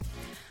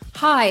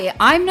Hi,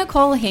 I'm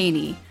Nicole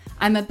Haney.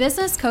 I'm a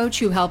business coach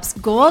who helps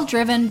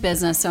goal-driven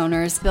business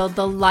owners build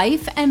the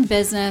life and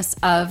business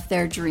of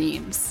their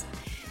dreams.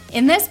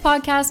 In this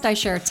podcast, I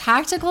share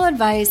tactical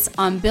advice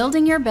on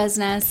building your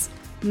business,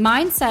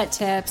 mindset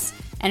tips,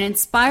 and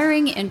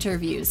inspiring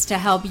interviews to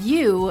help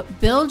you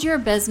build your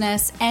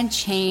business and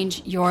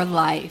change your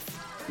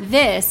life.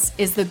 This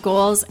is the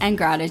Goals and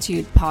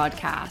Gratitude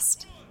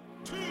Podcast.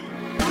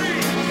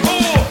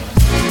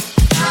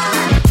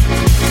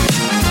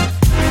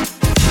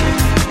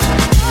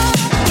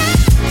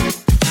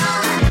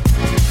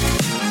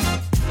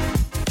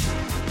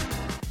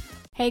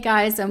 Hey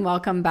guys, and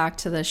welcome back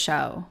to the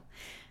show.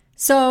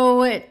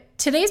 So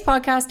today's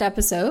podcast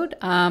episode,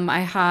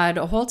 I had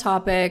a whole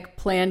topic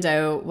planned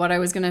out, what I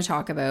was going to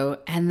talk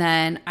about, and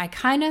then I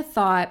kind of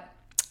thought,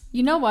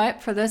 you know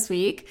what, for this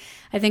week,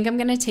 I think I'm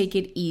going to take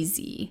it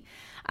easy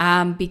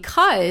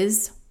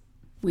because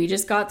we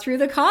just got through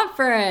the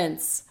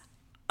conference.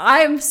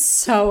 I'm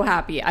so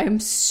happy. I'm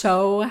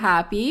so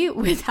happy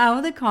with how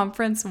the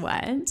conference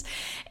went.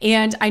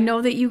 And I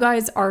know that you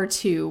guys are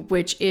too,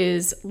 which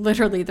is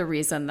literally the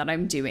reason that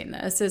I'm doing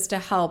this, is to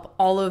help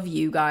all of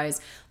you guys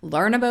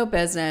learn about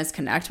business,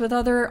 connect with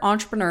other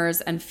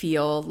entrepreneurs, and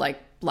feel like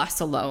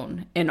less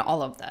alone in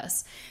all of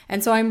this.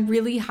 And so I'm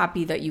really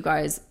happy that you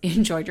guys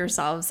enjoyed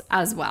yourselves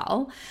as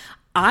well.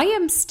 I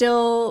am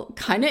still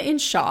kind of in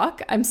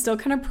shock. I'm still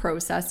kind of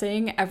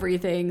processing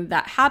everything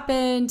that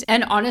happened.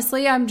 And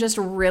honestly, I'm just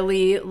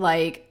really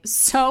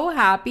so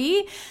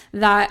happy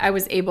that I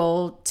was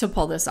able to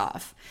pull this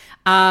off.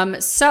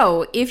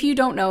 So if you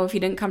don't know, if you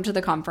didn't come to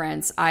the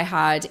conference, I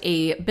had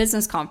a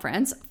business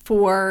conference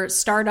for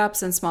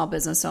startups and small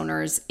business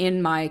owners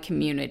in my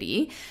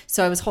community.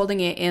 So I was holding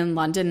it in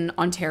London,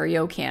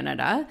 Ontario,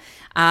 Canada.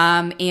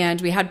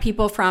 And we had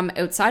people from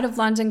outside of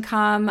London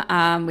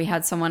come. We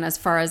had someone as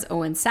far as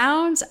Owen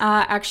Sound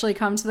actually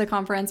come to the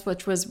conference,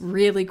 which was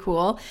really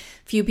cool.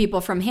 Few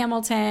people from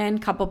Hamilton,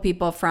 couple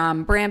people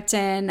from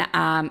Brampton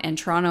and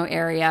Toronto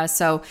area.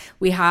 So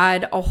we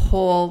had a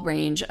whole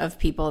range of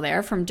people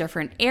there from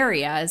different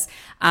areas,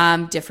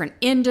 different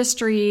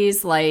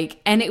industries,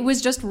 and it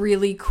was just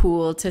really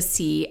cool to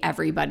see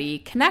everybody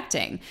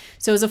connecting.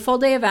 So it was a full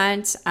day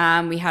event.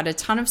 We had a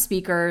ton of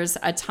speakers,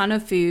 a ton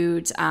of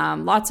food,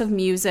 lots of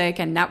music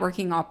and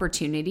networking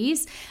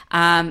opportunities.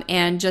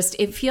 And just,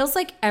 it feels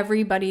like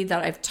everybody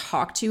that I've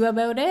talked to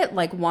about it,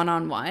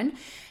 one-on-one,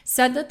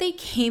 said that they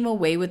came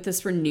away with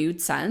this renewed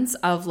sense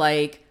of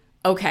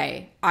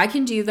okay, I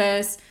can do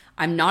this.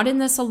 I'm not in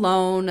this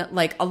alone.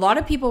 A lot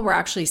of people were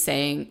actually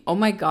saying, oh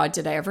my God,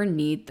 did I ever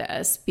need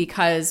this?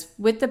 Because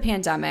with the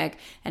pandemic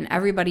and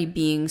everybody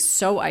being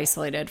so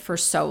isolated for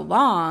so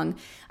long,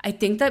 I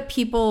think that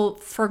people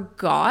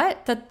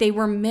forgot that they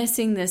were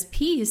missing this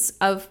piece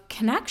of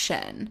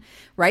connection,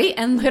 right?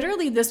 And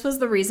literally this was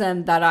the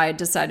reason that I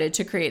decided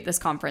to create this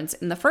conference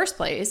in the first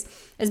place,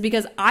 is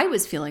because I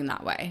was feeling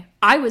that way.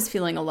 I was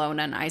feeling alone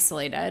and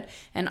isolated,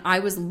 and I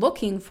was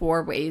looking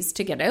for ways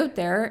to get out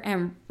there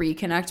and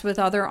reconnect with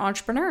other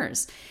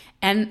entrepreneurs.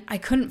 And I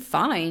couldn't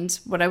find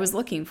what I was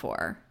looking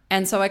for.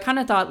 And so I kind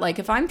of thought,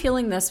 if I'm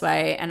feeling this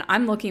way and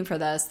I'm looking for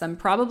this, then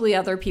probably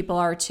other people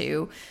are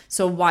too.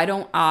 So why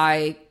don't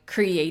I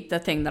create the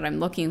thing that I'm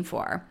looking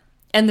for?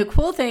 And the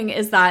cool thing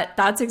is that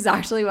that's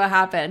exactly what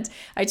happened.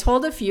 I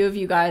told a few of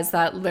you guys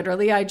that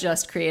literally I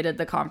just created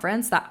the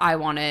conference that I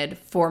wanted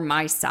for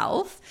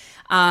myself.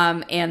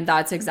 And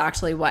that's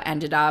exactly what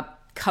ended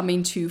up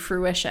coming to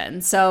fruition.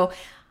 So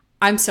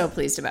I'm so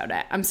pleased about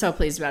it. I'm so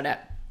pleased about it.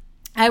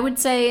 I would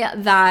say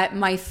that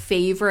my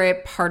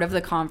favorite part of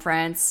the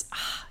conference,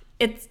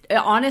 it's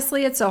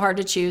so hard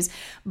to choose,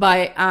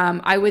 but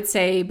I would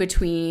say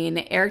between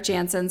Eric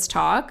Jansen's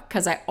talk,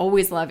 because I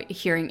always love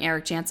hearing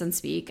Eric Jansen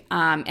speak,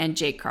 and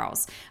Jake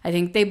Carls. I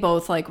think they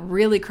both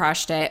really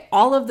crushed it.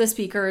 All of the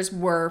speakers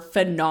were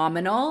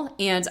phenomenal,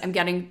 and I'm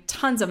getting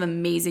tons of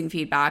amazing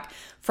feedback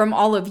from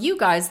all of you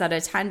guys that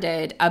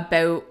attended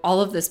about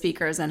all of the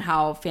speakers and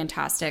how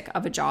fantastic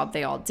of a job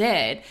they all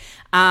did.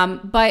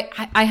 But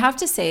I have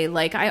to say,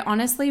 I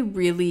honestly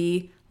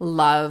really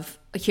love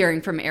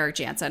hearing from Eric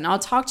Jansen. I'll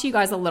talk to you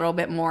guys a little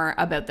bit more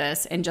about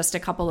this in just a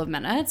couple of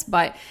minutes,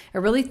 but I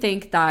really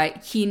think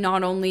that he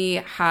not only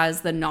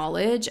has the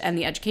knowledge and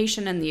the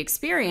education and the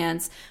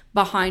experience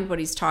behind what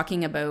he's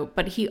talking about,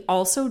 but he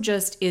also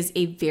just is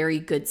a very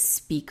good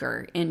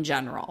speaker in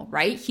general,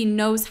 right? He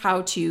knows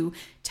how to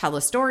tell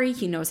a story.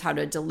 He knows how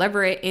to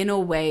deliver it in a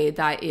way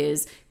that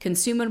is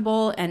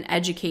consumable and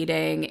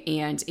educating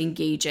and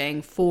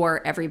engaging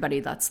for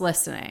everybody that's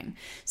listening.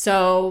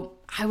 So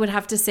I would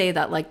have to say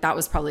that that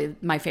was probably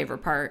my favorite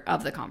part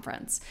of the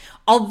conference.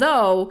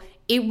 Although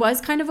it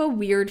was kind of a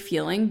weird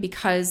feeling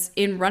because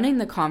in running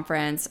the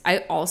conference, I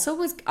also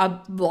was a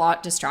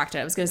lot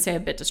distracted. I was going to say a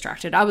bit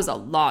distracted. I was a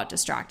lot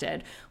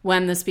distracted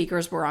when the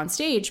speakers were on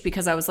stage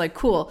because I was like,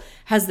 cool,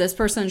 has this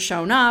person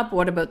shown up?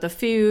 What about the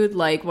food?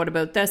 Like, what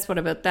about this? What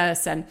about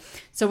this? And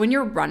so when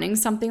you're running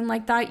something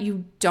like that,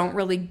 you don't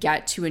really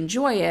get to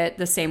enjoy it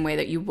the same way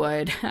that you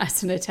would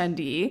as an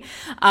attendee.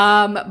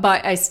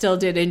 But I still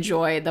did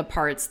enjoy the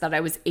parts that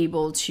I was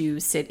able to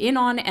sit in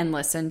on and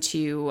listen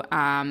to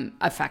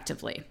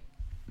effectively.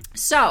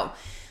 So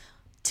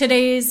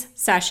today's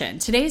session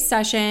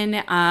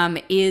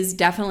is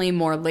definitely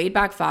more laid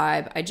back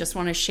vibe. I just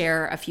want to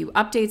share a few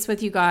updates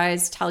with you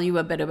guys, tell you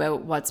a bit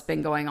about what's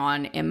been going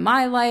on in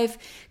my life,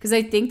 because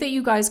I think that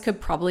you guys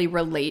could probably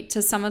relate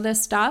to some of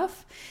this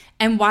stuff.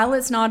 And while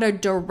it's not a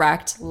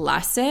direct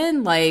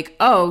lesson, like,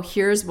 oh,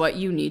 here's what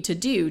you need to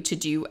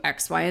do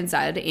X, Y, and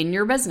Z in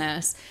your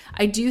business,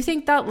 I do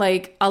think that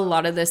like a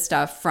lot of this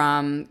stuff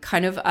from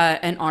kind of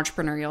an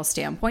entrepreneurial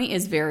standpoint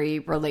is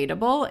very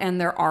relatable,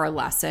 and there are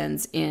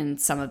lessons in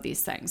some of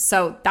these things.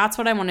 So that's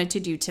what I wanted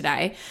to do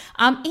today.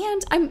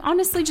 And I'm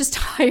honestly just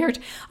tired.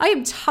 I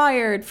am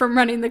tired from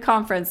running the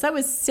conference. That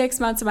was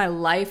 6 months of my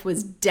life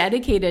was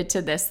dedicated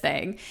to this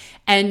thing.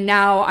 And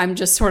now I'm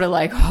just sort of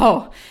like,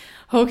 oh,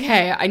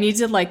 okay, I need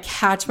to like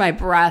catch my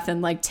breath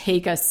and like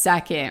take a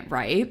second,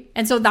 right?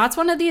 And so that's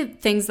one of the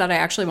things that I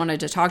actually wanted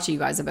to talk to you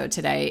guys about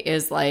today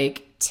is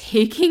like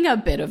taking a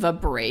bit of a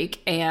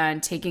break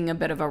and taking a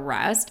bit of a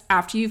rest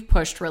after you've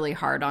pushed really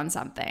hard on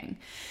something.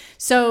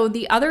 So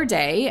the other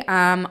day,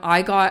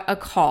 I got a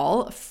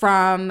call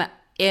from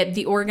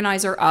the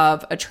organizer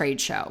of a trade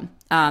show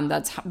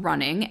that's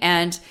running,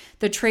 and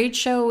the trade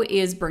show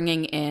is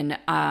bringing in,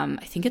 I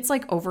think it's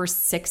like over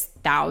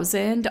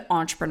 6,000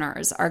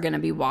 entrepreneurs are going to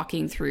be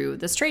walking through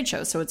this trade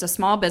show. So it's a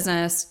small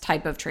business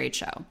type of trade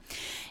show.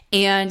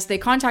 And they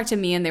contacted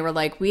me and they were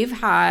like, we've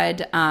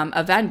had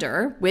a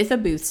vendor with a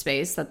booth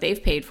space that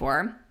they've paid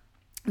for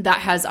that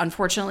has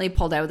unfortunately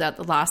pulled out at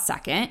the last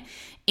second,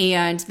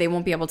 and they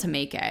won't be able to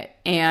make it.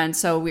 And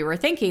so we were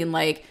thinking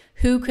like,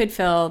 who could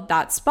fill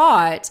that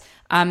spot?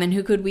 And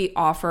who could we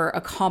offer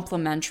a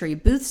complimentary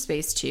booth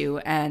space to?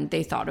 And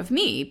they thought of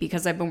me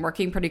because I've been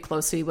working pretty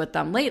closely with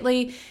them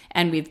lately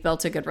and we've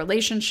built a good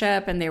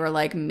relationship. And they were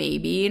like,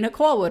 maybe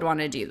Nicole would want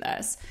to do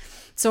this.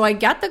 So I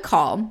get the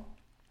call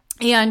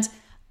and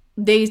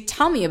they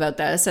tell me about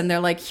this and they're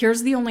like,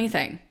 here's the only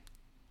thing.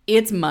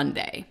 It's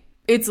Monday.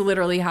 It's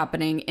literally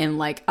happening in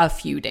like a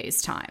few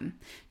days' time.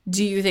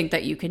 Do you think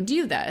that you can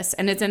do this?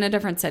 And it's in a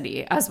different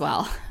city as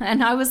well.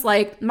 And I was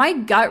like, my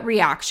gut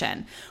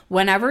reaction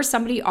whenever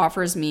somebody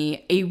offers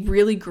me a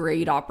really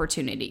great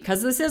opportunity,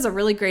 because this is a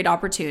really great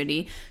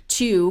opportunity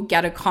to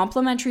get a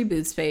complimentary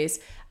booth space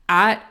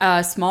at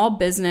a small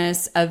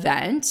business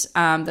event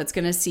that's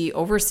going to see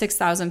over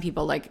 6,000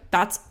 people, like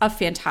that's a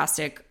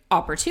fantastic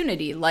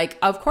opportunity. Like,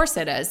 of course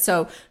it is.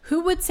 So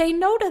who would say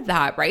no to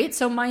that, right?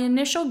 So my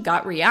initial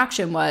gut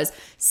reaction was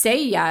say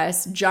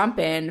yes, jump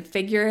in,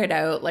 figure it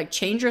out, like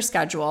change your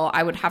schedule.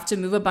 I would have to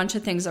move a bunch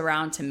of things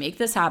around to make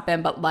this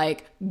happen, but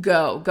like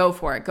go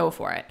for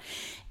it.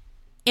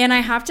 And I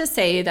have to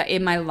say that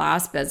in my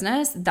last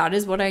business, that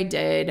is what I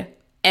did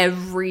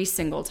every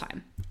single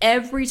time.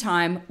 Every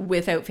time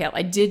without fail.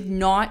 I did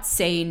not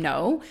say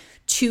no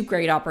to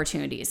great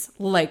opportunities,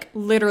 like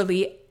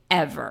literally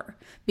ever.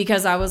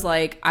 Because I was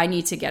like, I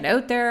need to get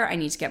out there. I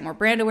need to get more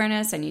brand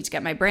awareness. I need to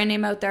get my brand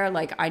name out there.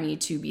 Like I need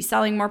to be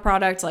selling more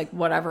products, like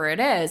whatever it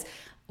is.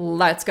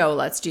 Let's go.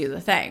 Let's do the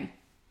thing.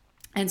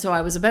 And so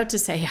I was about to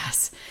say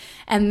yes.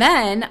 And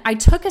then I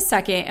took a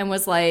second and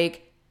was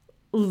like,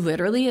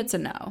 literally, it's a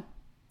no.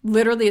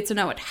 Literally, it's a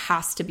no. It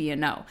has to be a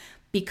no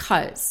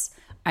because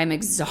I'm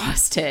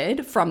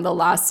exhausted from the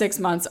last 6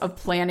 months of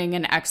planning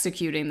and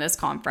executing this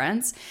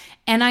conference.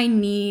 And I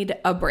need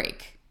a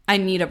break.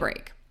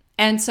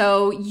 And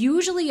so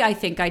usually I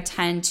think I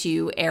tend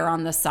to err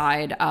on the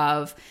side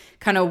of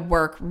kind of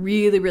work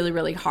really, really,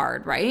 really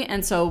hard, right?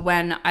 And so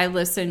when I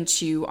listen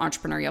to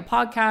entrepreneurial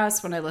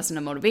podcasts, when I listen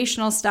to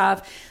motivational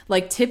stuff,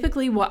 like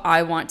typically what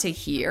I want to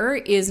hear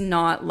is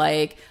not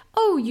like,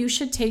 oh, you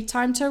should take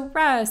time to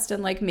rest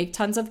and like make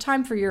tons of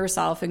time for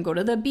yourself and go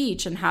to the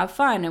beach and have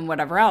fun and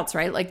whatever else,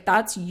 right? Like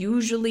that's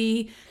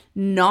usually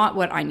not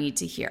what I need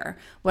to hear.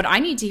 What I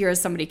need to hear is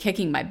somebody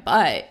kicking my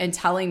butt and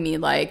telling me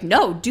like,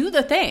 no, do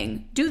the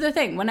thing.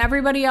 When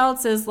everybody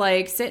else is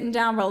like sitting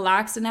down,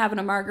 relaxed and having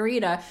a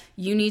margarita,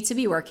 you need to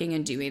be working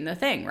and doing the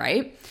thing,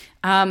 right?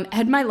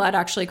 Ed Mylett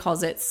actually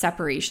calls it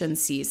separation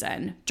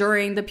season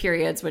during the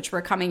periods which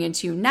we're coming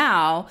into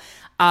now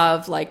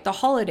of like the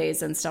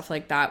holidays and stuff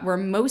like that, where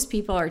most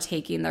people are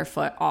taking their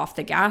foot off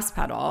the gas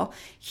pedal.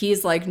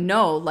 He's like,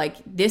 no, like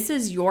this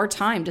is your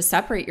time to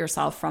separate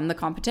yourself from the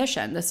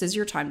competition. This is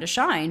your time to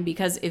shine,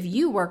 because if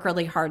you work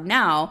really hard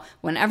now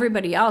when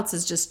everybody else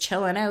is just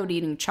chilling out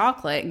eating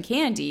chocolate and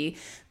candy,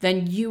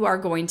 then you are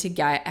going to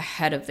get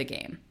ahead of the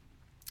game.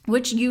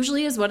 Which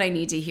usually is what I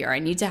need to hear. I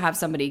need to have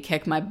somebody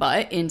kick my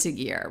butt into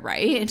gear,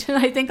 right?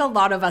 And I think a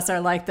lot of us are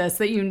like this,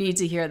 that you need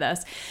to hear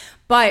this.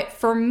 But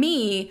for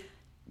me,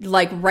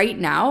 like right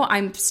now,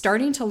 I'm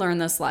starting to learn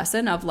this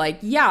lesson of like,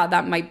 yeah,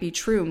 that might be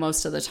true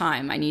most of the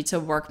time. I need to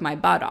work my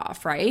butt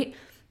off, right?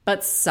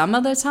 But some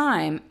of the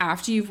time,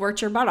 after you've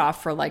worked your butt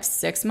off for like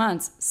 6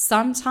 months,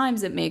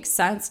 sometimes it makes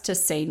sense to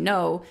say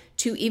no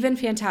to even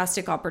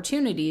fantastic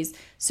opportunities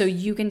so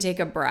you can take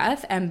a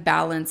breath and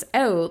balance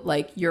out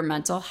like your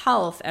mental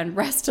health and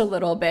rest a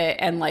little bit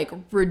and like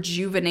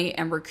rejuvenate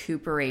and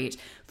recuperate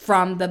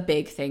from the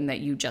big thing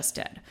that you just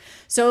did.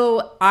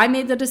 So I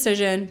made the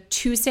decision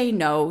to say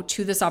no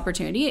to this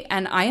opportunity,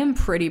 and I am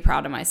pretty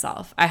proud of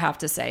myself, I have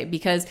to say,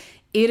 because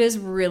it is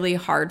really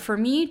hard for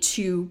me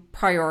to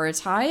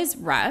prioritize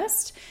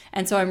rest.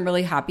 And so I'm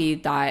really happy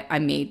that I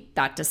made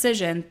that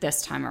decision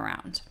this time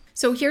around.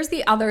 So here's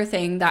the other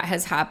thing that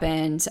has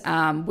happened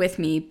with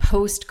me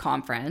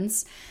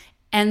post-conference.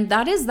 And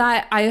that is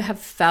that I have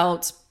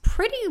felt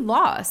pretty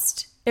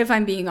lost, if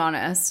I'm being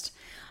honest.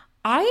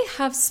 I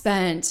have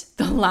spent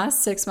the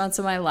last 6 months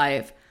of my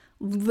life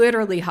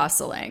literally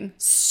hustling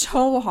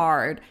so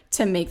hard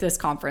to make this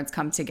conference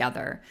come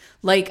together.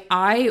 Like,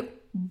 I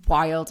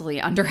wildly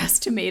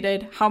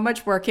underestimated how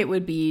much work it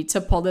would be to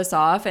pull this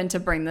off and to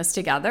bring this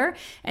together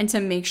and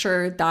to make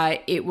sure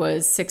that it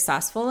was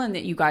successful and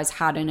that you guys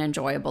had an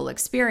enjoyable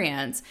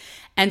experience.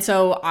 And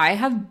so I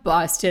have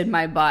busted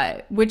my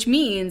butt, which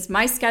means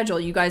my schedule,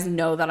 you guys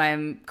know that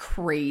I'm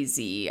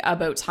crazy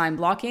about time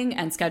blocking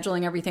and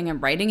scheduling everything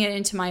and writing it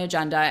into my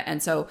agenda.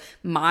 And so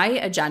my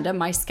agenda,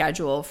 my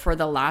schedule for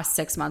the last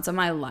 6 months of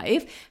my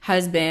life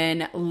has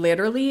been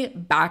literally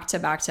back to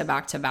back to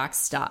back to back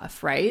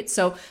stuff, right?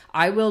 So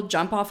I will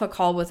jump off a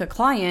call with a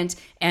client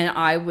and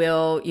I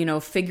will,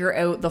 figure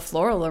out the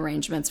floral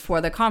arrangements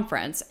for the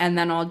conference. And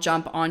then I'll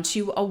jump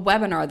onto a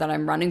webinar that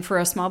I'm running for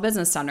a small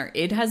business center.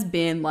 It has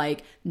been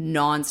like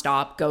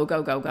nonstop, go,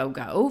 go, go, go,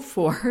 go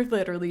for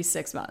literally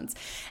 6 months.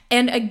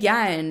 And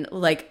again,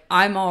 like,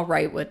 I'm all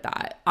right with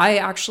that. I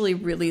actually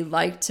really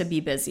like to be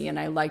busy and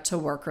I like to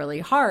work really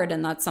hard.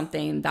 And that's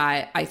something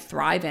that I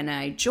thrive in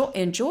and I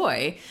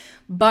enjoy.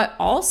 But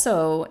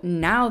also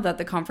now that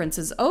the conference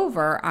is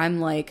over, I'm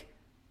like,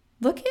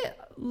 look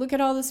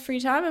at all this free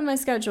time in my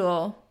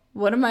schedule.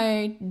 What am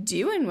I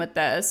doing with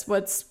this?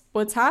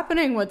 What's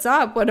happening? What's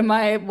up? What am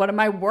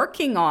I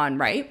working on,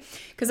 right?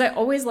 Because I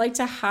always like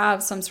to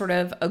have some sort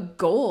of a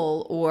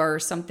goal or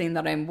something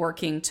that I'm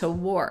working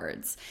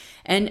towards.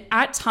 And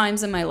at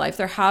times in my life,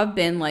 there have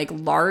been like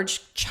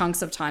large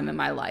chunks of time in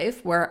my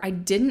life where I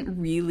didn't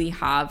really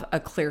have a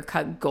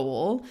clear-cut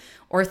goal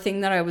or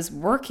thing that I was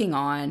working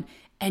on.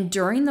 And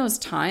during those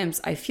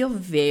times, I feel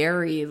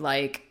very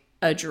like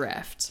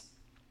adrift.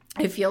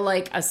 I feel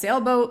like a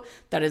sailboat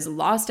that is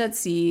lost at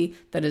sea,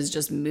 that is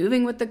just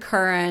moving with the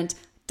current,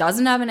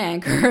 doesn't have an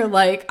anchor.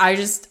 Like,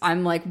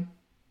 I'm like,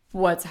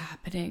 what's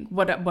happening?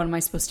 What am I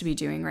supposed to be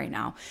doing right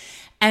now?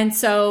 And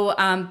so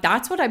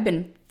that's what I've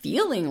been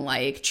feeling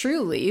like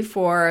truly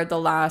for the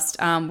last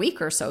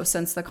week or so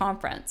since the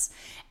conference.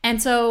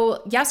 And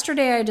so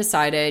yesterday I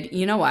decided,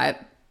 you know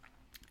what?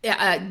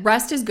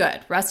 Rest is good.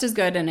 Rest is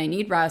good. And I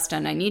need rest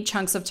and I need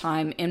chunks of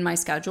time in my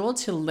schedule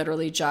to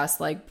literally just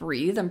like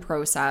breathe and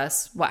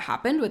process what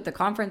happened with the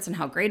conference and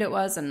how great it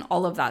was and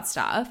all of that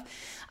stuff.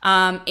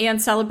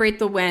 And celebrate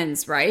the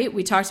wins, right?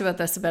 We talked about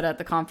this a bit at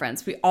the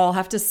conference. We all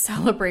have to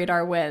celebrate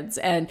our wins.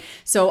 And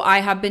so I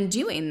have been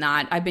doing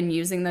that. I've been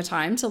using the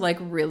time to like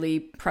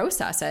really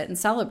process it and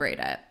celebrate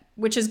it,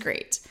 which is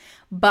great.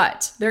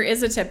 But there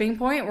is a tipping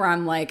point where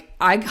I'm like,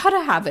 I gotta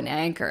have an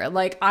anchor.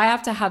 Like, I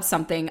have to have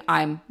something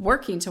I'm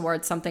working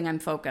towards, something I'm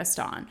focused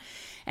on.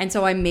 And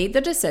so I made the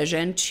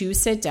decision to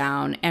sit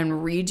down and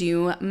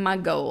redo my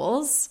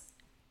goals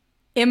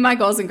in my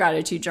goals and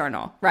gratitude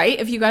journal, right?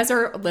 If you guys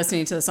are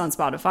listening to this on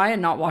Spotify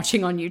and not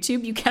watching on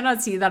YouTube, you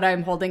cannot see that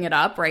I'm holding it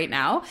up right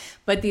now.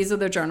 But these are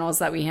the journals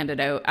that we handed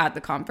out at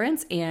the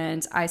conference.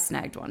 And I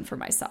snagged one for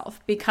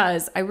myself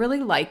because I really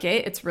like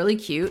it. It's really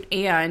cute.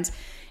 And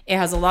it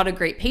has a lot of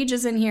great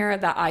pages in here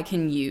that I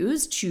can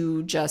use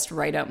to just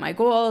write out my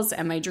goals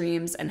and my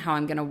dreams and how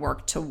I'm going to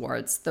work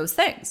towards those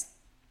things.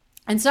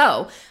 And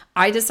so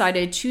I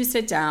decided to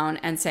sit down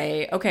and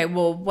say, okay,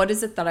 well, what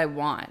is it that I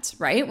want,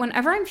 right?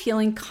 Whenever I'm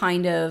feeling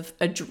kind of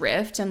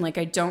adrift and like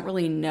I don't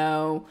really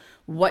know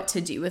what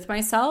to do with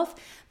myself,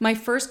 my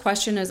first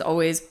question is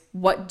always,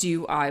 what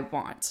do I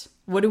want?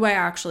 What do I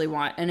actually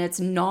want? And it's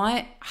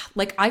not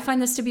like, I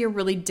find this to be a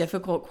really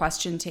difficult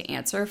question to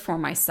answer for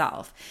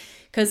myself.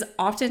 Because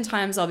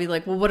oftentimes I'll be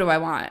like, well, what do I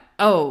want?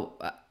 Oh,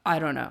 I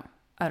don't know.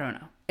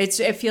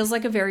 It feels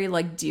like a very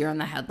like deer in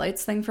the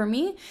headlights thing for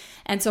me.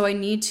 And so I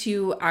need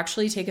to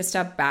actually take a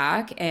step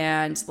back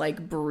and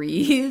like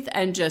breathe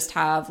and just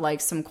have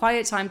like some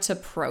quiet time to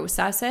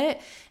process it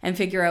and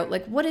figure out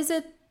like, what is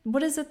it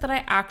that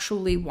I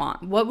actually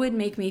want? What would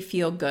make me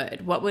feel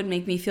good? What would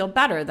make me feel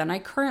better than I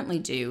currently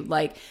do?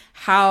 Like,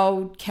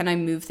 how can I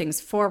move things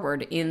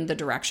forward in the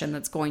direction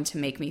that's going to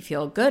make me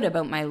feel good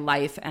about my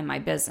life and my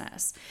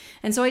business?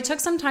 And so I took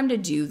some time to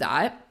do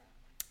that.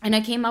 And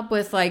I came up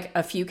with like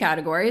a few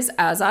categories,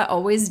 as I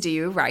always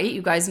do, right?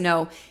 You guys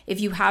know,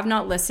 if you have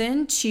not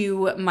listened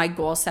to my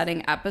goal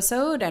setting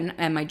episode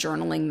and my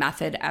journaling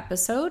method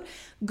episode,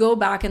 go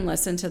back and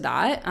listen to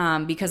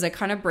that because I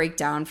kind of break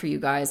down for you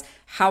guys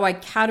how I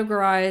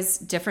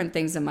categorize different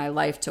things in my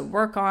life to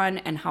work on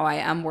and how I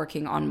am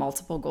working on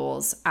multiple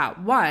goals at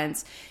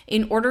once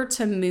in order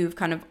to move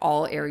kind of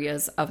all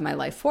areas of my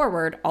life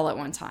forward all at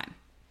one time.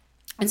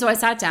 And so I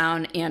sat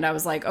down and I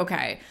was like,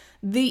 okay,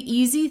 the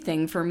easy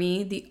thing for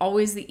me,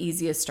 always the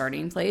easiest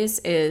starting place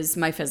is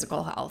my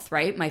physical health,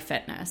 right? My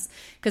fitness,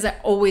 because I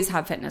always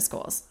have fitness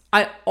goals.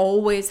 I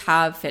always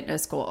have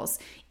fitness goals,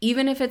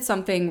 even if it's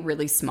something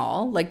really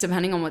small, like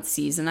depending on what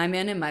season I'm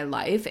in my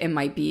life, it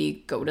might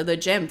be go to the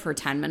gym for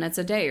 10 minutes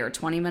a day or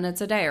 20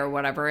 minutes a day or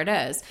whatever it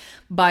is.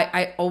 But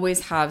I always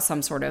have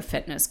some sort of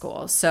fitness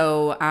goal.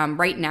 So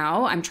right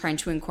now I'm trying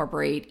to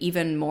incorporate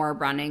even more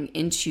running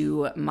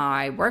into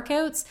my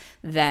workouts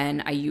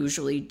than I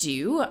usually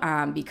do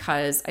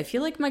because I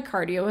feel like my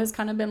cardio has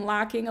kind of been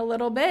lacking a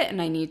little bit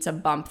and I need to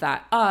bump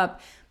that up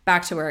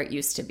back to where it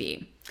used to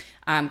be.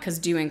 Because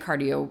doing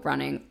cardio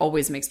running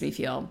always makes me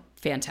feel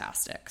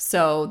fantastic.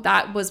 So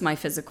that was my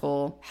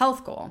physical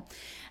health goal.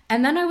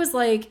 And then I was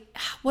like,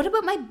 what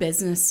about my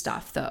business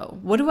stuff though?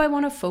 What do I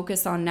want to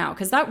focus on now?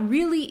 Because that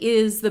really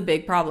is the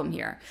big problem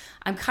here.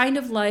 I'm kind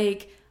of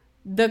like,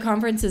 the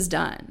conference is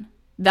done.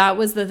 That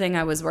was the thing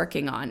I was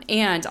working on.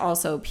 And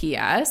also,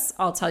 P.S.,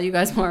 I'll tell you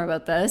guys more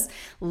about this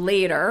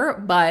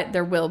later, but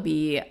there will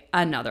be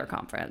another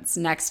conference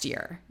next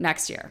year.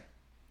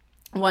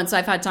 Once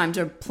I've had time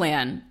to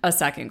plan a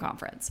second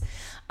conference.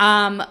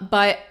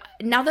 But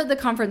now that the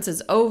conference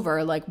is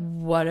over, like,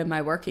 what am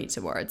I working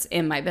towards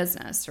in my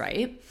business,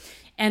 right?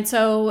 And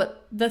so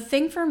the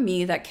thing for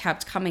me that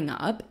kept coming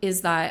up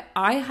is that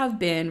I have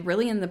been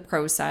really in the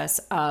process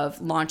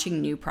of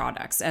launching new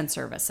products and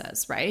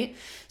services, right?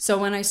 So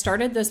when I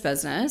started this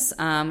business,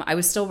 I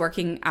was still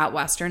working at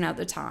Western at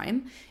the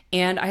time.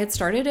 And I had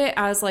started it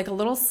as like a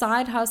little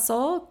side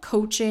hustle,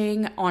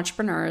 coaching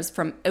entrepreneurs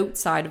from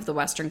outside of the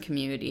Western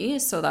community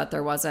so that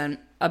there wasn't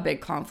a big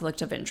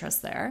conflict of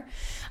interest there.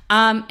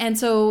 And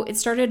so it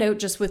started out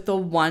just with the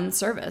one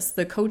service,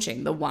 the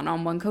coaching, the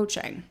one-on-one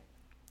coaching.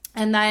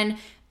 And then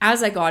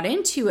as I got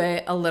into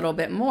it a little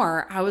bit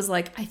more, I was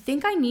like, I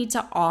think I need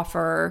to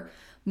offer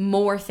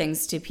more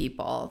things to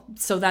people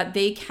so that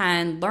they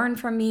can learn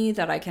from me,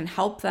 that I can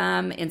help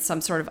them in some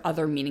sort of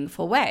other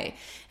meaningful way.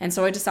 And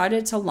so I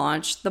decided to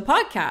launch the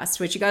podcast,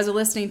 which you guys are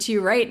listening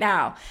to right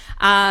now.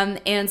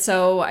 And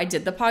so I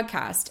did the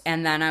podcast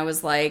and then I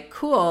was like,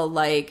 cool,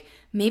 like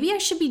maybe I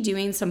should be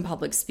doing some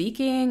public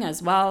speaking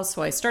as well.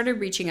 So I started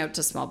reaching out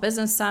to small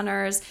business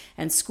centers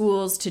and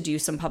schools to do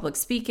some public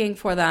speaking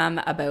for them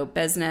about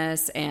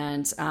business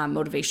and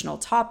motivational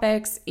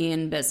topics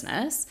in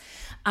business.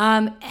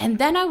 And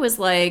then I was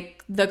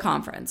like, the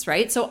conference,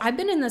 right? So I've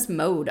been in this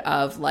mode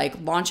of like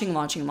launching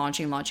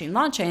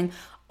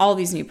all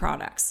these new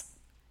products.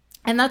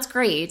 And that's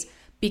great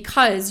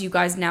because you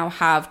guys now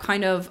have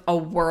kind of a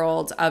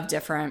world of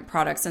different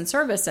products and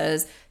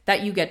services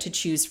that you get to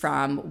choose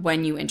from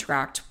when you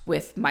interact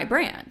with my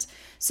brand.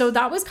 So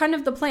that was kind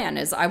of the plan,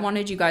 is I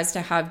wanted you guys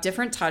to have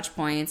different touch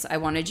points. I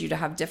wanted you to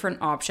have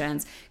different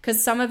options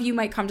because some of you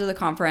might come to the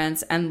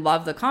conference and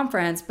love the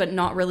conference, but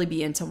not really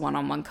be into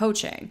one-on-one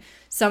coaching.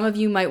 Some of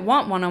you might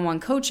want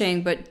one-on-one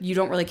coaching, but you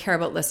don't really care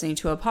about listening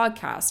to a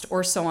podcast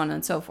or so on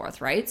and so forth,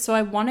 right? So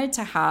I wanted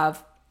to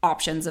have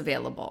options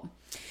available.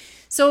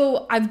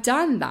 So I've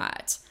done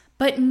that.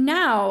 But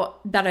now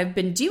that I've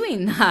been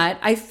doing that,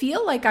 I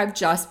feel like I've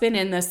just been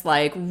in this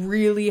like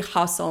really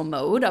hustle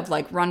mode of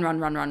like run,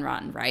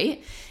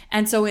 right?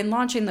 And so in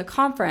launching the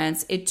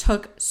conference, it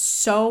took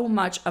so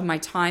much of my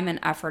time and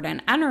effort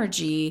and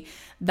energy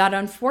that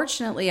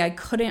unfortunately I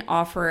couldn't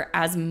offer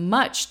as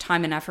much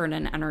time and effort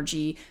and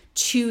energy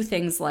to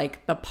things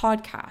like the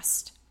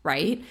podcast,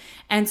 right?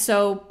 And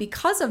so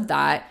because of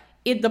that,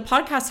 the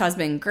podcast has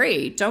been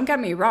great. Don't get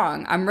me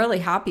wrong. I'm really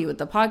happy with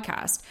the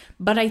podcast,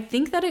 but I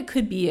think that it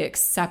could be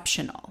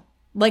exceptional.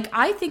 Like,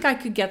 I think I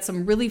could get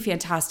some really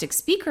fantastic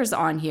speakers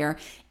on here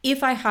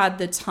if I had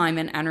the time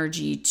and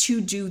energy to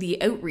do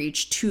the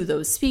outreach to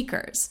those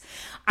speakers.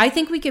 I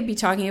think we could be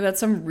talking about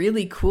some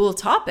really cool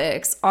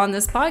topics on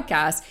this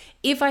podcast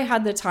if I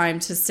had the time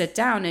to sit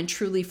down and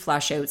truly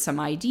flesh out some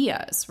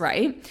ideas,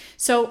 right?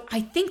 So I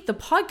think the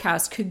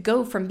podcast could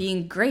go from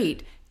being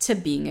great to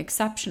being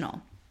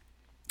exceptional.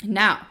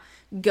 Now,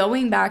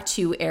 going back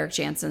to Eric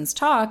Jansen's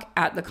talk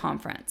at the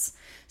conference.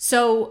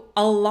 So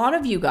a lot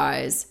of you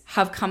guys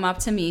have come up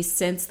to me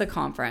since the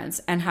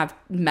conference and have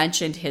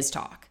mentioned his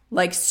talk.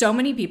 Like, so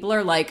many people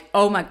are like,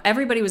 oh my,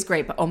 everybody was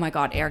great, but oh my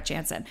God, Eric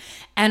Jansen.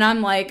 And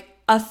I'm like,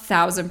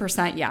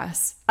 1,000%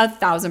 yes.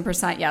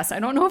 1,000% yes.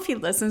 I don't know if he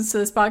listens to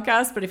this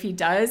podcast, but if he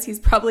does, he's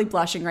probably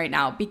blushing right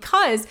now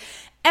because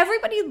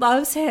everybody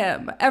loves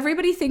him.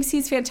 Everybody thinks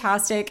he's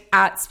fantastic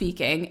at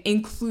speaking,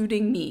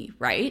 including me,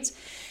 right?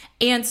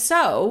 And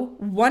so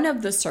one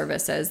of the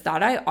services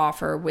that I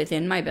offer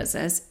within my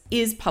business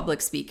is public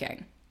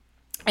speaking.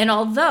 And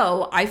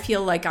although I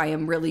feel like I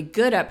am really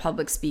good at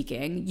public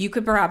speaking, you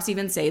could perhaps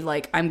even say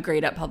like I'm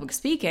great at public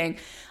speaking,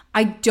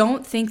 I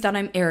don't think that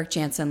I'm Eric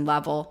Jansen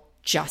level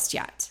just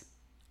yet.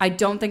 I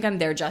don't think I'm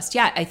there just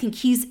yet. I think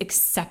he's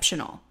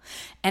exceptional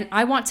and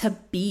I want to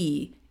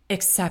be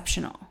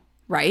exceptional,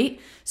 right?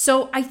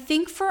 So I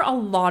think for a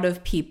lot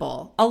of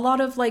people, a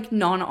lot of like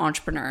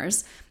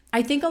non-entrepreneurs,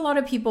 I think a lot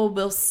of people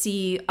will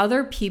see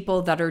other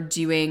people that are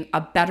doing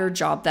a better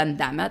job than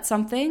them at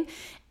something,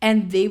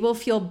 and they will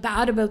feel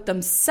bad about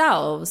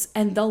themselves,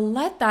 and they'll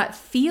let that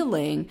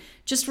feeling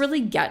just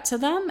really get to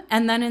them.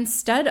 And then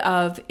instead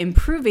of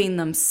improving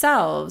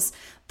themselves,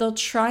 they'll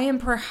try and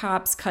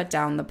perhaps cut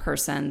down the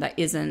person that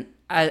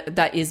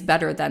is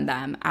better than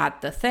them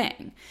at the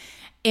thing.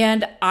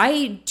 And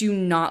I do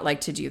not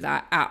like to do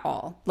that at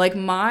all. Like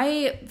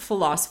my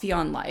philosophy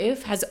on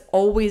life has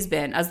always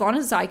been, as long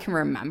as I can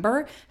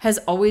remember, has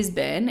always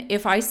been,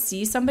 if I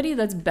see somebody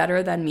that's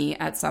better than me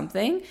at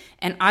something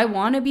and I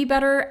want to be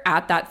better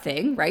at that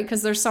thing, right?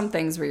 Because there's some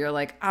things where you're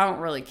like, I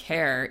don't really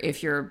care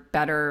if you're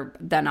better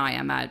than I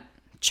am at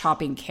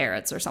chopping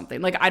carrots or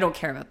something. Like I don't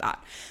care about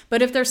that.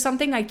 But if there's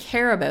something I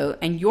care about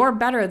and you're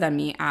better than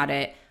me at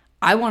it,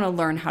 I want to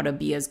learn how to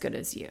be as good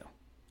as you.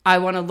 I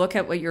want to look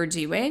at what you're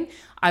doing.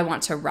 I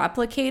want to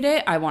replicate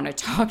it. I want to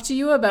talk to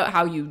you about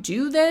how you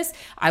do this.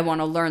 I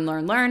want to learn.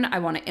 I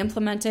want to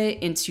implement it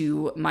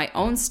into my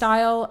own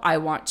style. I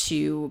want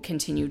to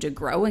continue to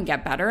grow and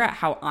get better at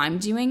how I'm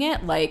doing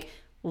it. Like,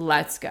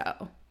 let's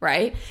go,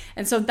 right?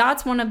 And so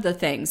that's one of the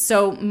things.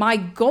 So my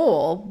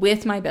goal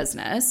with my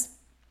business,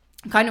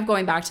 kind of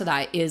going back to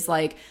that, is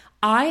like,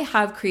 I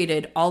have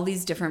created all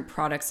these different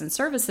products and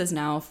services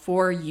now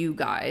for you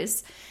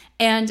guys.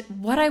 And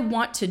what I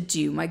want to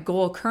do, my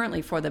goal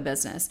currently for the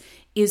business,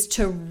 is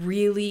to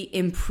really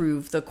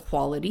improve the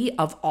quality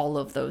of all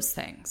of those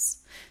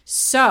things.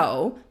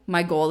 So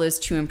my goal is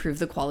to improve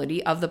the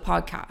quality of the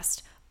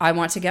podcast. I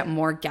want to get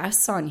more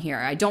guests on here.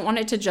 I don't want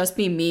it to just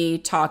be me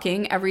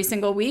talking every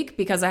single week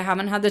because I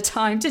haven't had the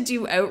time to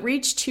do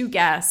outreach to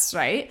guests,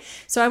 right?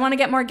 So I want to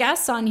get more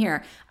guests on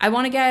here. I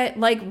want to get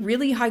like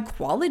really high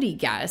quality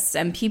guests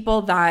and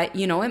people that,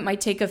 you know, it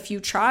might take a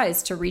few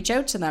tries to reach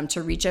out to them,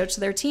 to reach out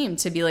to their team,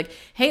 to be like,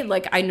 hey,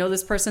 like I know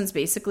this person's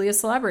basically a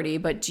celebrity,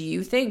 but do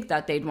you think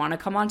that they'd want to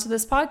come onto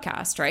this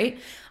podcast, right?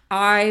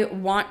 I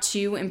want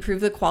to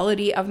improve the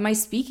quality of my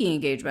speaking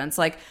engagements.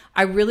 Like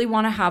I really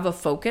want to have a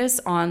focus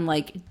on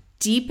like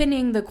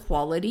deepening the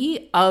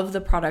quality of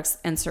the products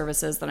and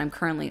services that I'm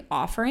currently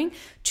offering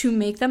to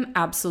make them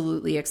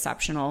absolutely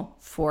exceptional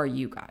for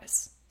you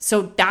guys.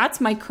 So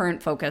that's my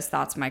current focus.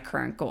 That's my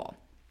current goal.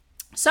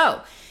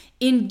 So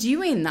in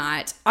doing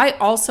that, I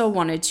also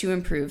wanted to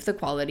improve the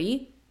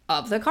quality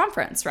of the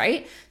conference,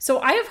 right?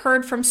 So I have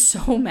heard from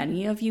so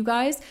many of you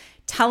guys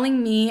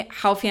telling me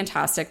how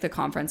fantastic the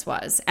conference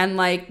was. And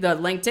like the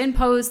LinkedIn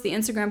post, the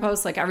Instagram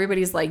post, like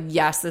everybody's like,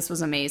 yes, this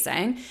was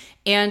amazing.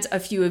 And a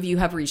few of you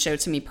have reached out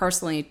to me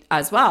personally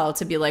as well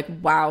to be like,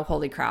 wow,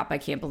 holy crap, I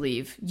can't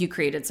believe you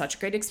created such a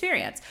great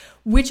experience,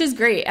 which is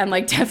great. And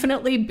like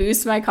definitely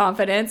boosts my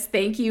confidence.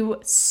 Thank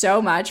you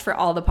so much for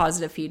all the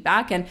positive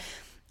feedback. And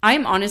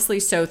I'm honestly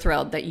so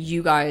thrilled that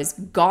you guys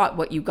got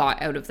what you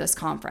got out of this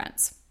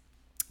conference.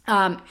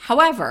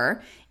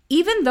 However,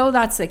 even though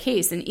that's the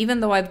case, and even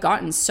though I've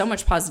gotten so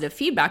much positive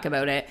feedback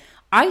about it,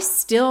 I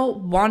still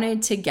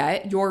wanted to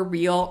get your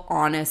real,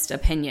 honest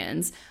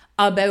opinions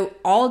about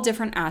all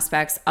different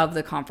aspects of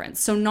the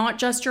conference. So not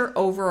just your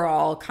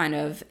overall kind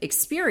of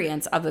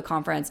experience of the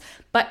conference,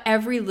 but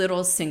every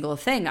little single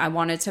thing. I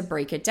wanted to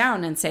break it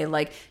down and say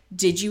like,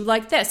 did you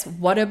like this?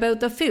 What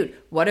about the food?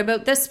 What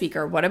about this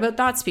speaker? What about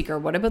that speaker?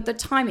 What about the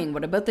timing?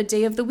 What about the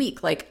day of the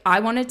week? Like I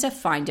wanted to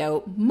find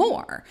out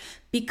more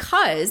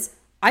because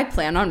I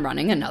plan on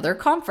running another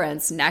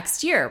conference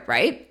next year,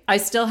 right? I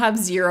still have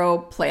zero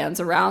plans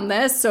around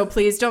this, so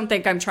please don't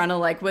think I'm trying to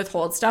like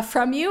withhold stuff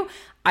from you.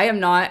 I am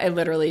not. I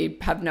literally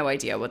have no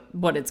idea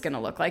what it's going to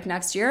look like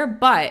next year,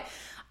 but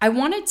I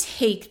want to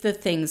take the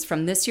things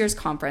from this year's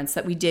conference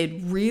that we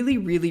did really,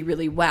 really,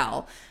 really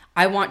well.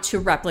 I want to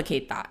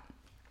replicate that.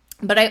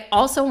 But I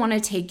also want to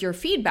take your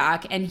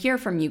feedback and hear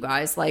from you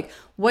guys, like,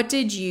 what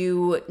did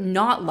you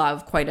not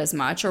love quite as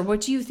much, or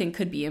what do you think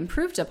could be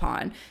improved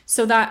upon,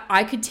 so that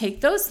I could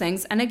take those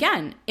things and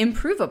again,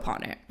 improve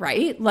upon it,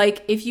 right?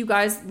 Like if you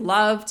guys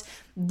loved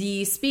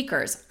the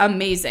speakers,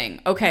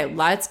 amazing. Okay,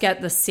 let's get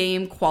the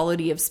same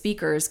quality of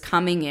speakers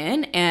coming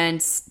in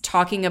and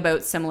talking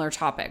about similar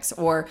topics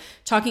or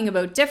talking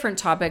about different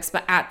topics,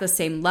 but at the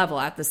same level,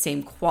 at the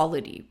same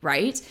quality,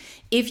 right?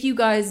 If you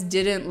guys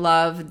didn't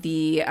love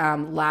the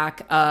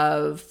lack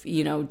of,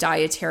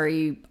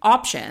 dietary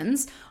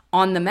options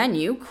on the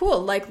menu,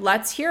 cool. Like,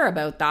 let's hear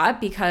about that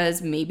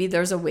because maybe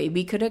there's a way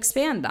we could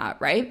expand that,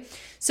 right?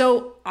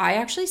 So I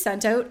actually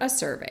sent out a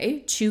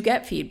survey to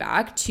get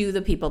feedback to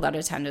the people that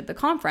attended the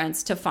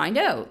conference to find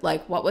out,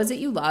 like, what was it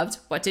you loved?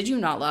 What did you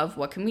not love?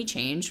 What can we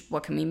change?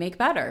 What can we make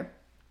better?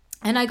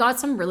 And I got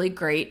some really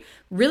great,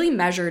 really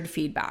measured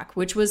feedback,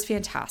 which was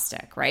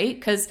fantastic, right?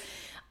 Because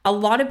a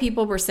lot of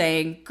people were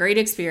saying, great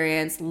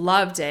experience,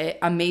 loved it,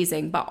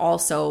 amazing, but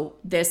also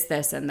this,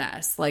 and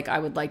this. Like, I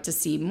would like to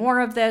see more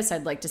of this.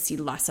 I'd like to see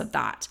less of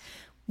that,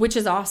 which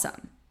is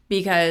awesome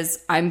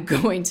because I'm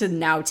going to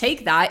now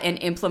take that and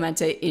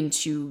implement it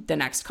into the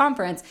next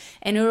conference,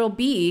 and it'll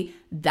be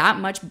that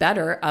much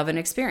better of an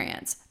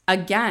experience.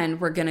 Again,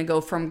 we're going to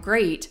go from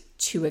great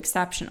to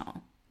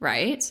exceptional,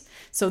 right?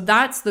 So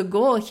that's the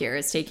goal here,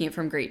 is taking it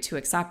from great to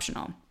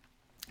exceptional.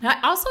 I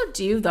also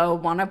do, though,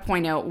 want to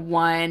point out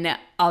one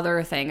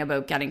other thing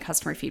about getting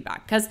customer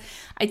feedback, because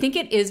I think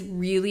it is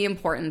really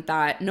important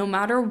that no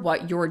matter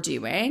what you're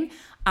doing,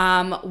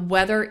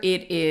 whether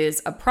it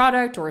is a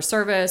product or a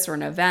service or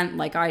an event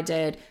like I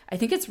did, I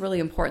think it's really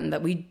important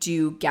that we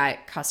do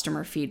get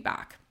customer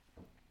feedback.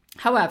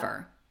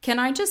 However, can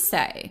I just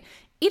say,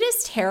 it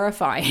is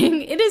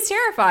terrifying. It is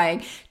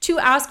terrifying to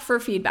ask for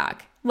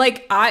feedback.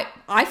 Like,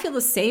 I feel the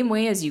same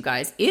way as you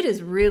guys. It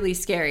is really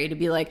scary to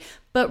be like,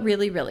 but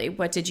really,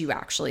 what did you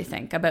actually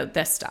think about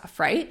this stuff,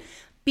 right?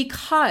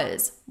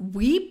 Because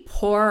we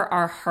pour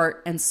our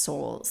heart and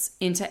souls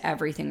into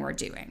everything we're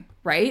doing,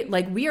 right?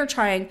 Like, we are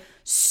trying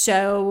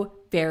so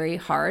very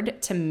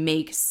hard to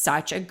make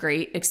such a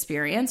great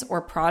experience or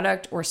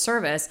product or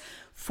service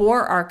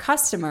for our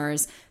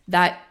customers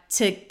that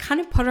to kind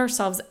of put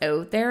ourselves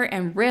out there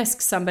and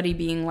risk somebody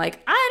being like,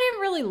 I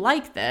didn't really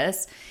like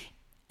this,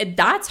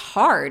 that's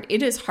hard.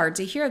 It is hard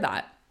to hear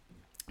that.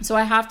 So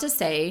I have to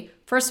say,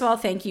 first of all,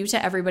 thank you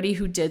to everybody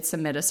who did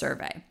submit a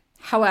survey.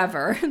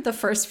 However, the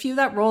first few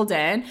that rolled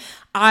in,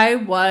 I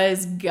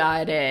was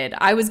gutted.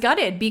 I was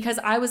gutted because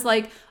I was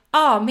like,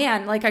 oh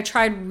man, like I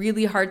tried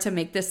really hard to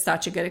make this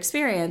such a good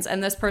experience.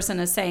 And this person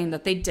is saying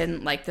that they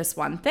didn't like this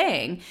one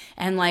thing.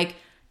 And like,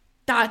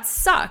 that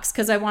sucks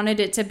because I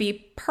wanted it to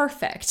be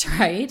perfect,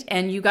 right?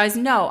 And you guys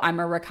know I'm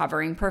a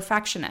recovering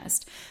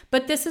perfectionist.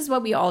 But this is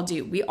what we all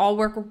do. We all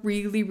work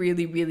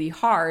really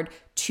hard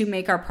to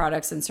make our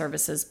products and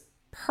services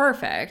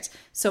perfect.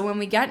 So when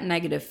we get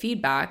negative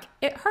feedback,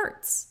 it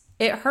hurts.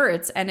 It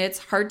hurts, and it's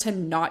hard to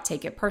not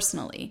take it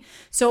personally.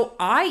 So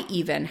I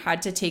even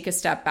had to take a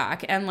step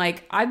back, and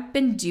like, I've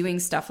been doing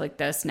stuff like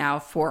this now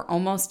for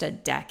almost a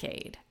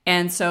decade.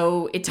 And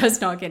so it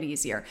does not get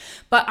easier.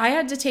 But I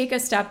had to take a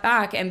step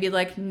back and be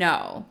like,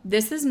 no,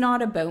 this is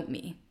not about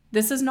me.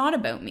 This is not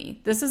about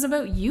me. This is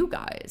about you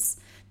guys.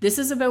 This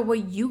is about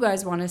what you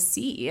guys want to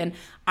see. And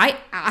I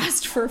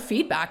asked for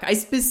feedback. I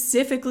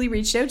specifically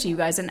reached out to you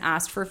guys and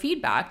asked for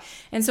feedback.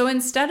 And so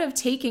instead of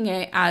taking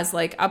it as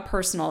like a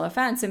personal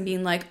offense and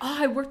being like, oh,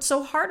 I worked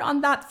so hard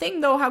on that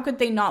thing though, how could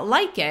they not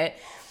like it?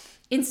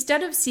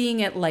 Instead of seeing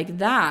it like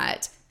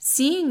that,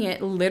 seeing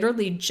it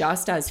literally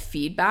just as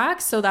feedback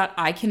so that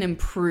I can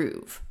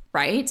improve,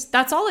 right?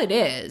 That's all it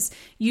is.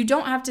 You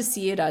don't have to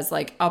see it as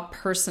like a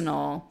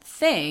personal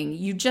thing.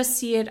 You just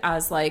see it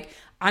as like,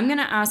 I'm going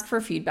to ask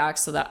for feedback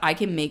so that I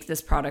can make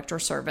this product or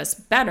service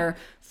better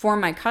for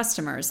my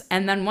customers.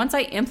 And then once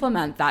I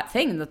implement that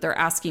thing that they're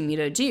asking me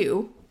to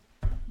do,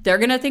 they're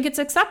going to think it's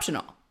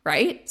exceptional,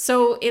 right?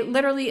 So it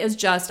literally is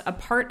just a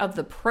part of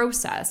the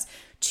process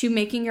to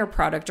making your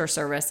product or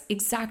service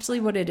exactly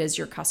what it is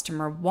your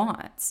customer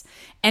wants.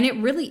 And it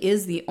really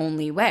is the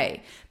only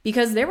way,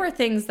 because there were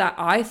things that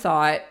I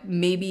thought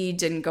maybe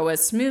didn't go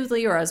as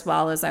smoothly or as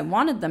well as I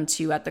wanted them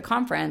to at the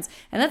conference.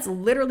 And that's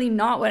literally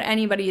not what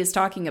anybody is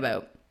talking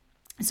about.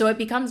 So it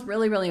becomes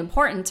really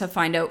important to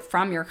find out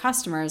from your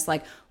customers,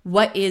 like,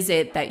 what is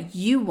it that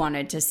you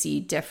wanted to see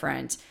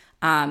different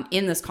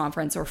in this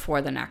conference or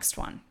for the next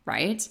one,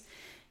 right?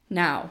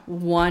 Now,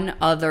 one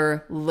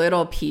other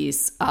little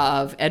piece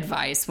of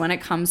advice when it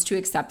comes to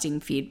accepting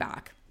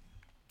feedback.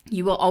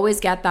 You will always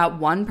get that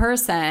one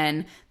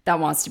person that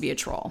wants to be a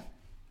troll.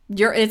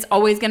 It's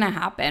always going to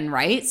happen,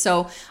 right?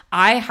 So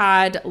I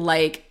had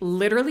like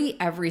literally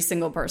every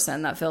single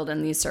person that filled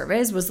in these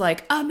surveys was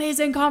like,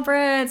 amazing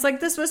conference.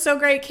 Like, this was so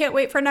great. Can't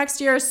wait for next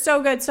year. So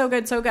good.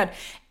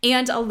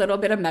 And a little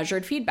bit of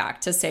measured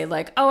feedback to say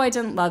like, oh, I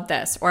didn't love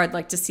this, or I'd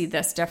like to see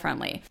this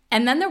differently.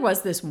 And then there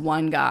was this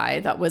one guy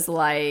that was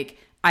like,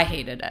 I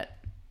hated it.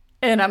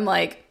 And I'm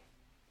like,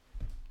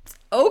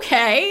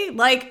 okay,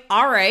 like,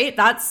 all right,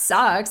 that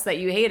sucks that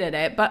you hated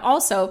it. But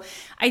also,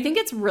 I think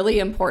it's really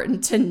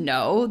important to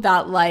know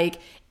that, like,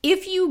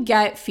 if you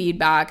get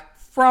feedback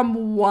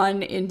from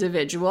one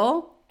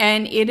individual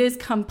and it is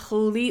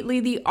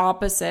completely the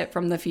opposite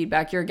from the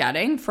feedback you're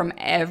getting from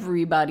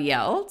everybody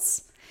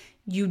else,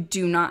 you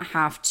do not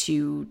have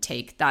to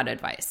take that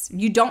advice.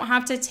 You don't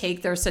have to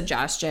take their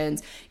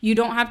suggestions. You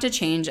don't have to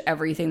change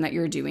everything that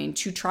you're doing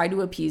to try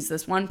to appease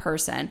this one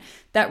person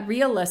that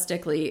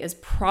realistically is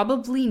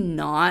probably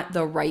not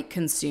the right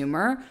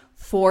consumer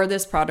for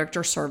this product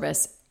or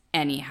service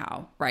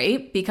anyhow,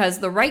 right? Because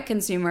the right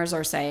consumers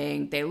are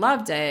saying they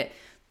loved it.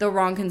 The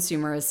wrong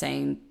consumer is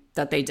saying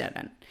that they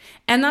didn't.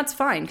 And that's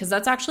fine, because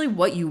that's actually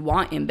what you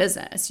want in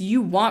business.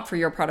 You want for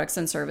your products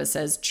and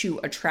services to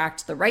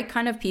attract the right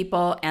kind of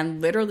people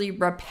and literally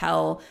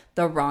repel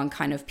the wrong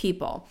kind of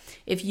people.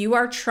 If you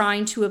are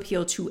trying to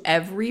appeal to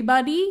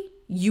everybody,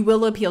 you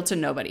will appeal to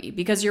nobody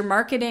because your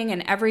marketing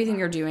and everything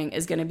you're doing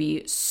is going to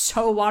be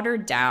so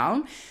watered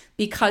down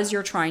because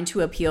you're trying to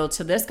appeal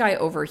to this guy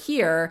over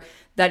here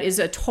that is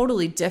a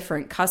totally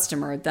different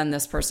customer than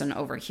this person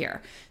over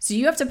here. So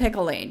you have to pick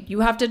a lane. You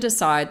have to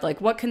decide, like,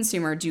 what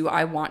consumer do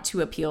I want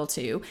to appeal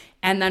to,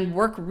 and then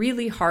work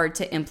really hard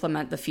to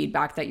implement the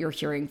feedback that you're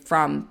hearing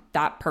from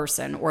that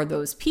person or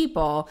those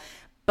people.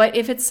 But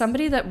if it's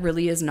somebody that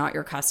really is not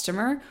your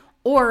customer,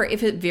 or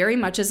if it very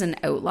much is an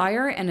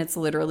outlier and it's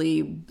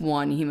literally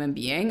one human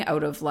being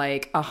out of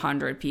like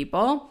 100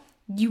 people,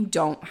 you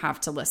don't have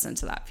to listen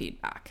to that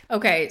feedback.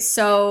 Okay,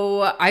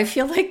 so I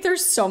feel like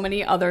there's so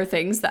many other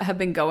things that have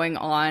been going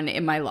on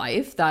in my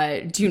life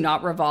that do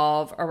not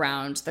revolve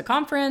around the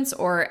conference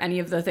or any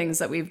of the things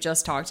that we've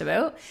just talked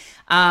about.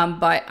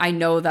 But I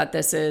know that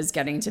this is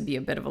getting to be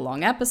a bit of a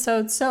long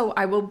episode, so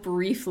I will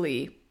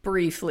briefly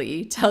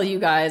tell you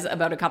guys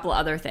about a couple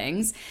other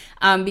things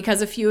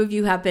because a few of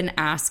you have been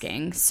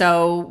asking.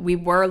 So we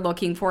were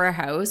looking for a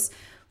house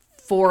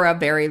for a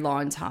very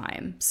long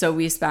time. So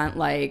we spent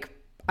like,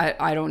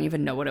 I don't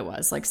even know what it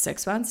was, like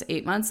 6 months,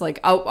 8 months,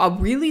 like a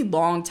really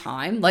long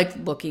time, like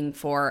looking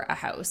for a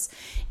house.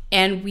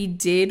 And we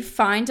did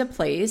find a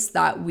place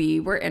that we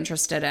were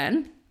interested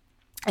in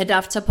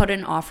enough to put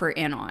an offer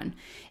in on.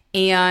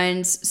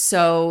 And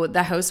so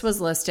the house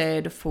was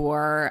listed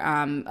for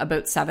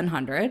about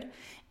 $700,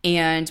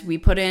 and we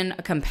put in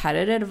a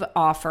competitive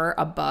offer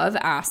above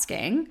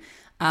asking.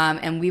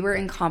 And we were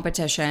in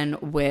competition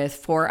with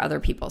 4 other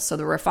people. So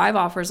there were 5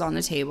 offers on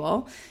the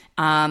table.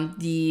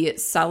 The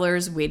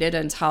sellers waited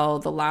until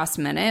the last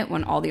minute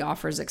when all the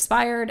offers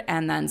expired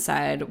and then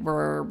said,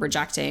 we're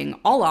rejecting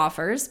all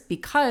offers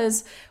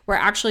because we're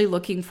actually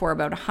looking for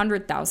about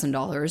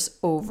 $100,000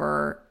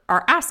 over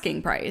our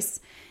asking price.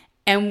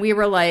 And we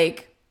were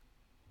like,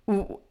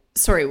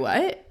 sorry,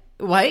 what?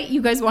 What?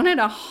 You guys wanted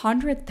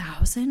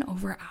 $100,000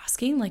 over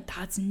asking? Like,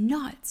 that's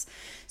nuts.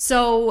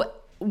 So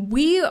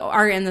we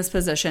are in this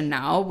position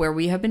now where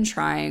we have been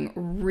trying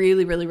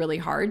really, really, really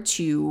hard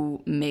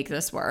to make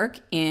this work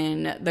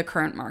in the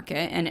current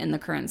market and in the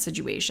current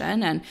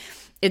situation. And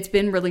it's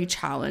been really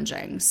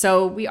challenging.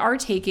 So we are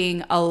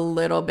taking a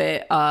little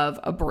bit of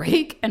a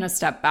break and a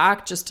step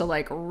back just to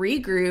like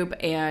regroup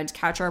and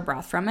catch our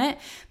breath from it,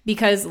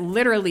 because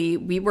literally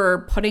we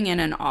were putting in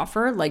an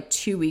offer like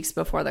 2 weeks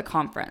before the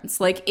conference.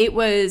 Like, it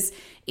was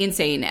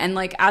insane. And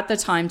like at the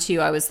time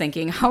too, I was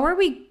thinking, how are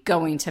we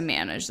going to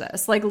manage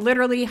this? Like,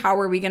 literally, how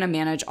are we going to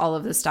manage all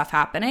of this stuff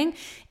happening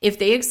if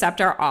they accept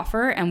our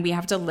offer and we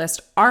have to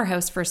list our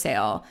house for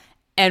sale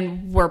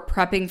and we're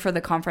prepping for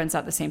the conference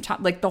at the same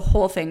time? Like, the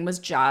whole thing was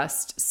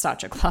just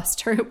such a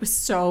cluster. It was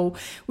so,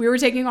 we were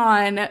taking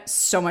on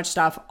so much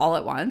stuff all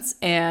at once.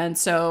 And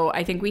so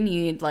I think we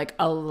need like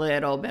a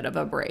little bit of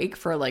a break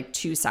for like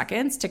 2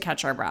 seconds to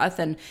catch our breath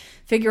and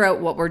figure out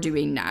what we're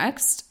doing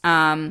next.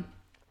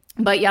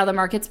 But yeah, the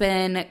market's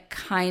been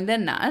kind of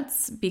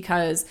nuts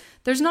because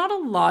there's not a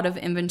lot of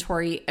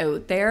inventory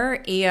out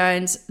there.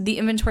 And the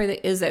inventory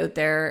that is out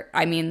there,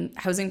 I mean,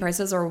 housing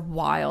prices are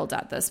wild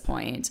at this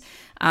point.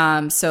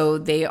 So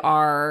they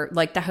are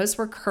like, the house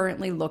we're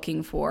currently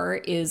looking for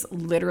is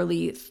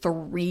literally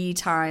 3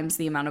 times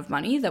the amount of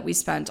money that we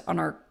spent on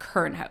our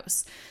current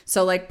house.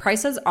 So like,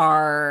 prices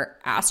are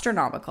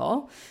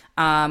astronomical.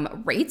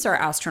 Rates are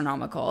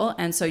astronomical.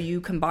 And so you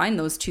combine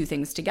those 2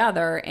 things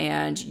together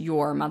and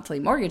your monthly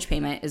mortgage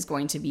payment is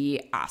going to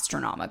be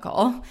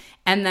astronomical.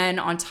 And then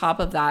on top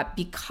of that,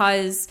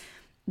 because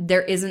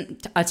there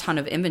isn't a ton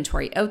of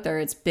inventory out there,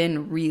 it's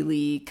been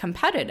really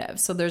competitive.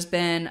 So there's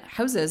been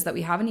houses that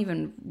we haven't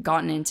even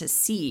gotten in to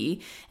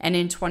see, and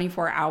in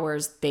 24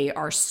 hours, they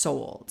are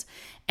sold.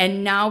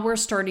 And now we're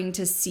starting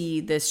to see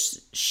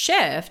this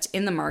shift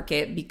in the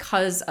market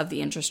because of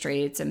the interest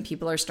rates, and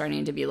people are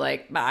starting to be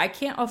like, I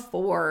can't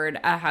afford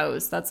a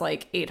house that's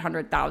like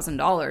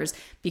 $800,000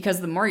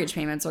 because the mortgage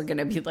payments are going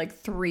to be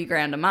like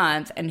 $3,000 a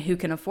month, and who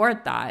can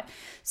afford that?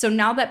 So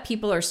now that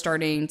people are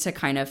starting to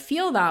kind of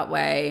feel that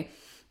way,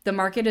 the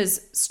market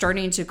is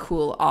starting to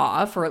cool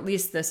off, or at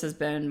least this has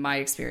been my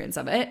experience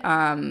of it.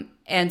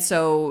 And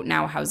so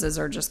now houses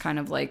are just kind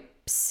of like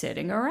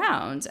sitting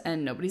around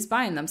and nobody's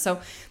buying them. So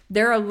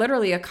there are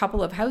literally a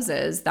couple of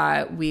houses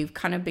that we've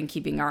kind of been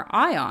keeping our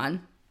eye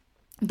on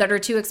that are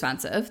too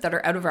expensive, that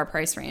are out of our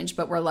price range,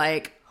 but we're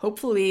like,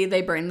 hopefully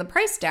they bring the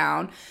price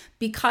down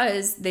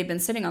because they've been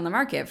sitting on the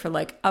market for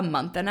like a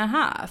month and a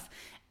half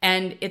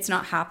and it's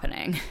not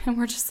happening. And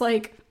we're just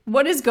like,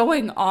 what is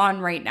going on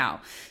right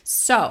now?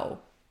 So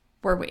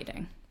we're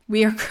waiting.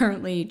 We are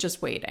currently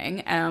just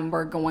waiting, and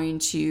we're going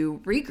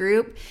to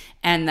regroup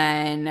and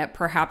then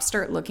perhaps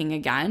start looking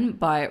again.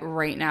 But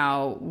right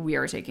now we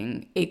are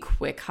taking a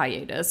quick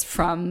hiatus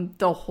from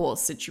the whole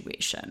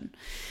situation.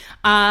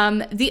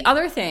 The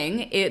other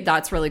thing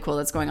that's really cool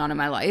that's going on in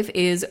my life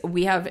is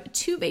we have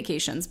 2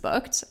 vacations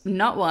booked,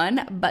 not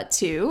 1, but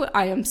 2.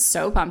 I am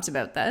so pumped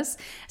about this.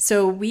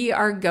 So we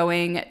are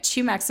going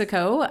to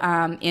Mexico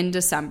in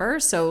December.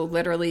 So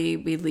literally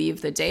we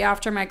leave the day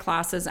after my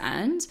classes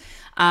end.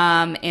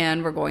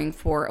 and we're going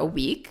for a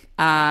week.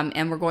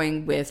 And we're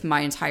going with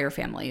my entire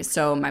family.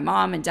 So my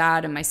mom and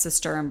dad and my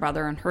sister and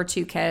brother and her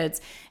 2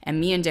 kids and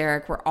me and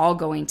Derek, we're all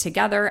going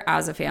together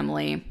as a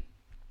family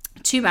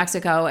to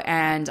Mexico,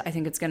 and I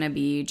think it's going to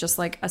be just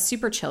like a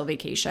super chill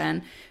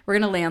vacation. We're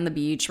going to lay on the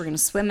beach. We're going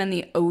to swim in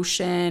the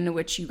ocean,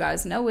 which you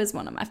guys know is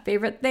one of my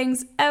favorite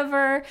things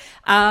ever,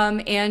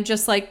 and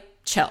just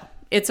like chill.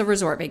 It's a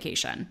resort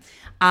vacation.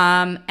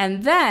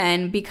 And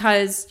then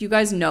because you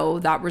guys know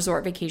that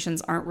resort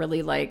vacations aren't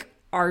really like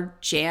our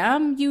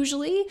jam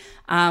usually,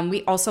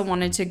 we also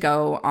wanted to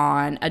go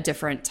on a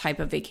different type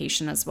of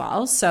vacation as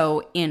well.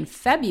 So in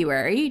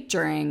February,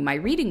 during my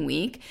reading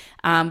week,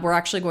 we're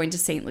actually going to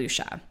St.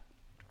 Lucia.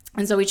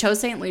 And so we chose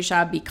St.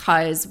 Lucia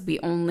because we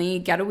only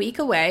get a week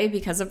away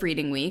because of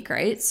reading week,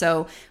 right?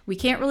 So we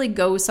can't really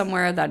go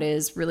somewhere that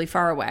is really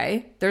far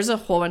away. There's a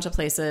whole bunch of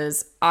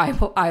places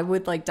I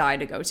would like die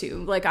to go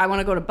to. Like I want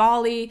to go to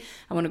Bali,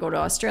 I want to go to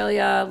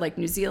Australia, like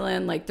New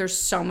Zealand. Like there's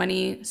so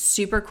many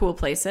super cool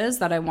places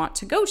that I want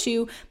to go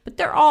to, but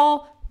they're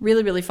all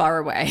really, really far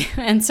away.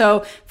 And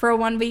so for a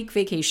 1-week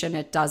vacation,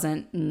 it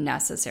doesn't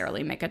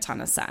necessarily make a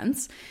ton of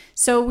sense.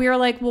 So we were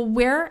like, well,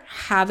 where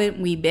haven't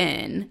we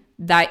been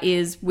that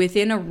is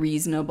within a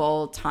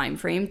reasonable time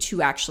frame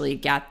to actually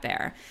get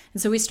there?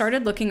 And so we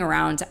started looking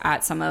around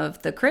at some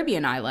of the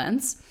Caribbean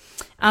islands.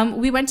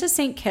 We went to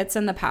St. Kitts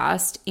in the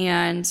past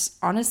and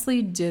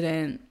honestly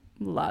didn't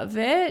love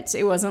it.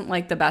 It wasn't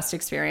like the best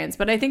experience,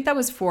 but I think that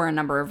was for a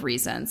number of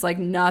reasons. Like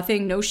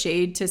nothing, no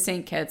shade to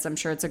St. Kitts. I'm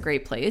sure it's a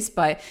great place,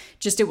 but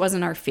just it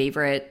wasn't our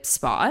favorite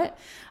spot.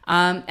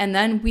 And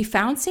then we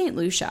found St.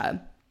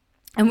 Lucia.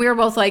 And we were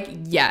both like,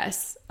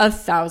 yes,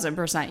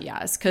 1,000%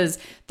 yes, because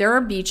there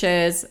are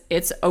beaches,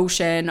 it's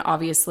ocean,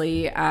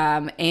 obviously,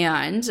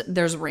 and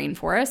there's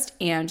rainforest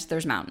and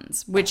there's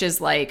mountains, which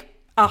is like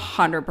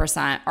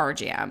 100% our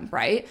jam,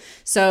 right?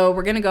 So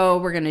we're going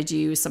to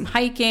do some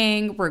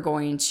hiking. We're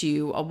going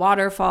to a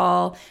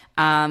waterfall.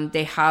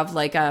 They have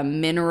like a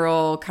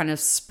mineral kind of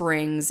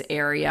springs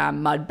area,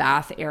 mud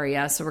bath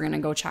area. So we're going to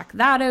go check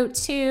that out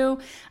too.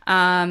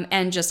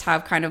 And just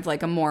have kind of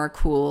like a more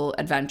cool,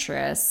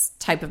 adventurous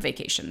type of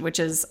vacation, which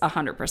is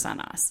 100%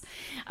 us.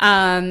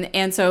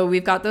 And so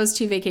we've got those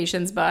 2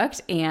 vacations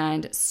booked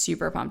and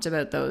super pumped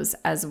about those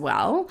as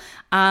well.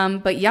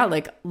 But yeah,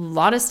 like a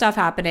lot of stuff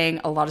happening,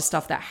 a lot of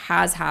stuff that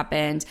has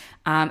happened.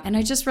 And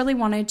I just really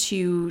wanted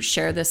to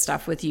share this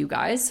stuff with you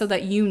guys so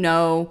that you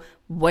know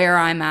where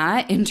I'm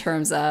at in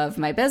terms of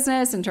my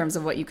business, in terms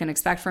of what you can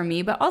expect from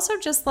me, but also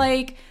just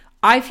like,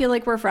 I feel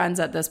like we're friends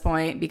at this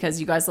point because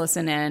you guys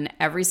listen in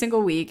every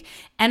single week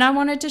and I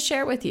wanted to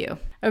share with you.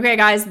 Okay,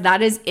 guys,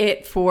 that is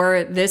it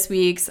for this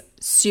week's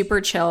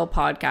super chill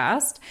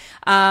podcast.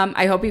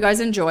 I hope you guys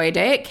enjoyed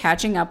it,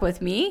 catching up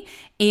with me,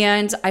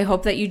 and I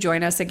hope that you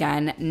join us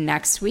again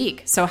next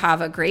week. So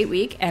have a great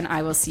week and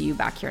I will see you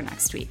back here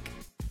next week.